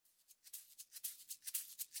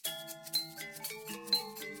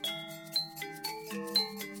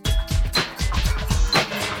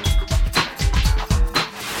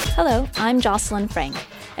Hello, I'm Jocelyn Frank,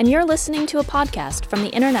 and you're listening to a podcast from the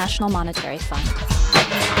International Monetary Fund.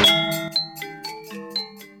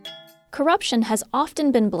 Corruption has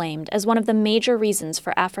often been blamed as one of the major reasons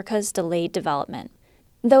for Africa's delayed development.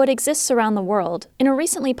 Though it exists around the world, in a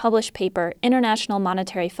recently published paper, International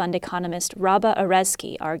Monetary Fund economist Rabah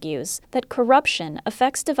Erezki argues that corruption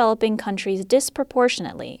affects developing countries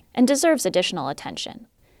disproportionately and deserves additional attention.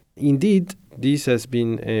 Indeed, this has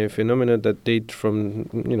been a phenomenon that dates from,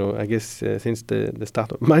 since the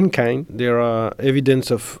start of mankind. There are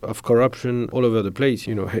evidence of corruption all over the place,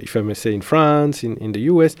 if I may say, in France, in the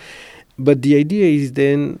US. But the idea is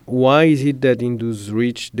then, why is it that in those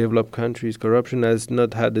rich, developed countries, corruption has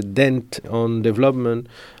not had a dent on development?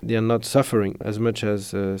 They are not suffering as much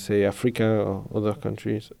as, say, Africa or other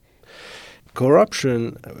countries.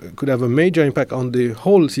 Corruption could have a major impact on the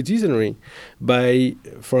whole citizenry by,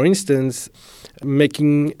 for instance,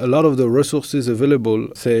 making a lot of the resources available,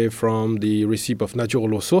 say, from the receipt of natural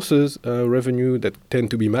resources revenue that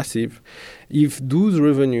tend to be massive. If those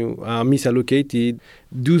revenue are misallocated,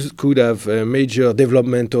 those could have a major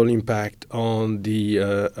developmental impact on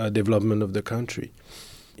the development of the country.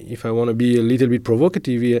 If I want to be a little bit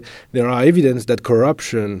provocative here, there are evidence that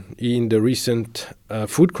corruption in the recent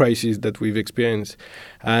food crisis that we've experienced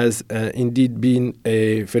has indeed been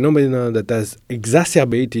a phenomenon that has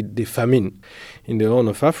exacerbated the famine in the Horn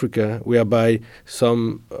of Africa, whereby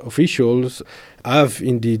some officials have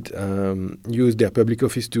indeed used their public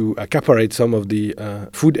office to accaparate some of the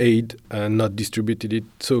food aid and not distributed it.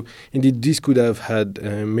 So indeed, this could have had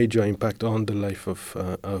a major impact on the life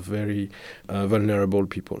of very vulnerable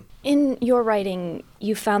people. In your writing,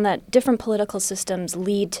 you found that different political systems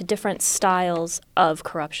lead to different styles of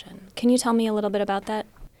corruption. Can you tell me a little bit about that?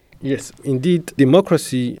 Yes, indeed,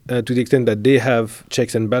 democracy, to the extent that they have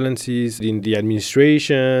checks and balances in the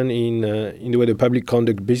administration, in the way the public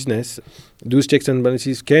conduct business, those checks and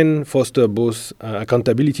balances can foster both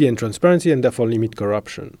accountability and transparency and therefore limit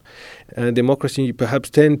corruption. Democracy perhaps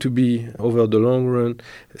tend to be, over the long run,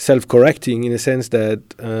 self-correcting in the sense that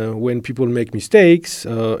when people make mistakes,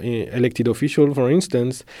 elected officials, for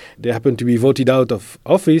instance, they happen to be voted out of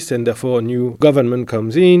office and therefore a new government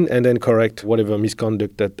comes in and then correct whatever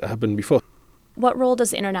misconduct that happened before. What role does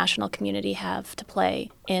the international community have to play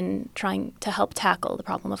in trying to help tackle the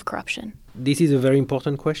problem of corruption? This is a very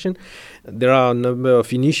important question. There are a number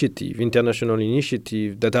of international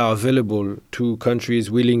initiatives that are available to countries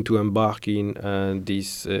willing to embark in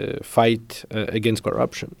this fight against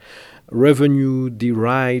corruption. Revenue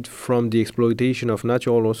derived from the exploitation of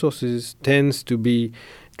natural resources tends to be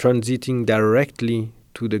transiting directly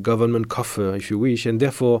to the government coffer, if you wish, and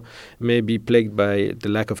therefore may be plagued by the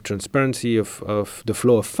lack of transparency of the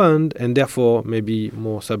flow of fund, and therefore may be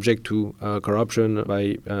more subject to corruption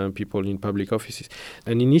by people in public offices.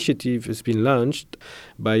 An initiative has been launched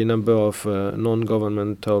by a number of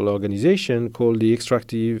non-governmental organizations called the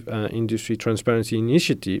Extractive Industry Transparency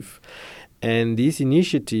Initiative. And this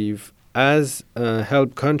initiative has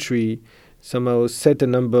helped countries somehow set a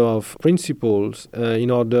number of principles in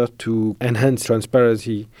order to enhance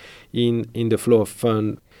transparency in the flow of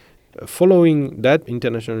funds. Following that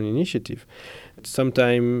international initiative,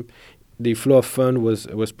 sometimes the flow of funds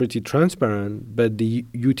was pretty transparent, but the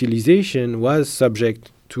utilization was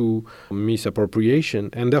subject to misappropriation.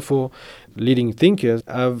 And therefore, leading thinkers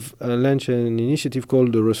have launched an initiative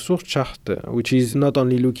called the Resource Charter, which is not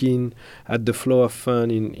only looking at the flow of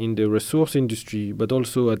funds in the resource industry, but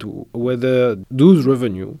also at whether those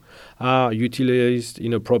revenue are utilized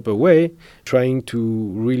in a proper way, trying to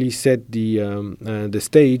really set the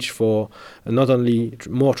stage for not only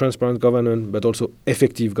more transparent government, but also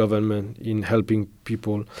effective government in helping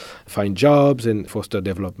people find jobs and foster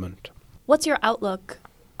development. What's your outlook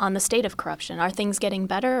on the state of corruption? Are things getting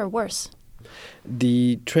better or worse?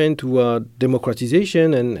 The trend toward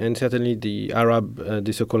democratization and certainly the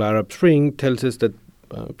so-called Arab Spring tells us that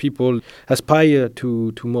people aspire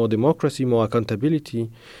to more democracy, more accountability,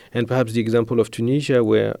 and perhaps the example of Tunisia,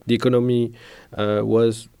 where the economy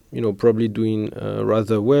was probably doing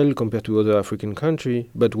rather well compared to other African countries,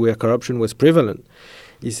 but where corruption was prevalent,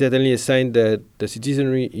 is certainly a sign that the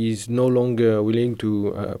citizenry is no longer willing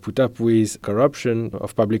to put up with corruption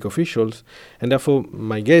of public officials. And therefore,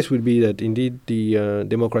 my guess would be that indeed the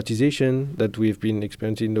democratization that we've been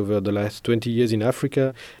experiencing over the last 20 years in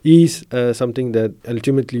Africa is something that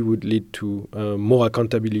ultimately would lead to more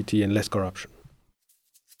accountability and less corruption.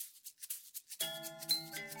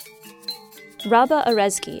 Rabah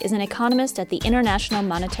Erezki is an economist at the International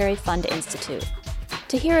Monetary Fund Institute.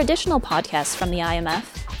 To hear additional podcasts from the IMF,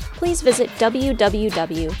 please visit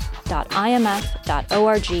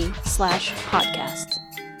www.imf.org/podcasts.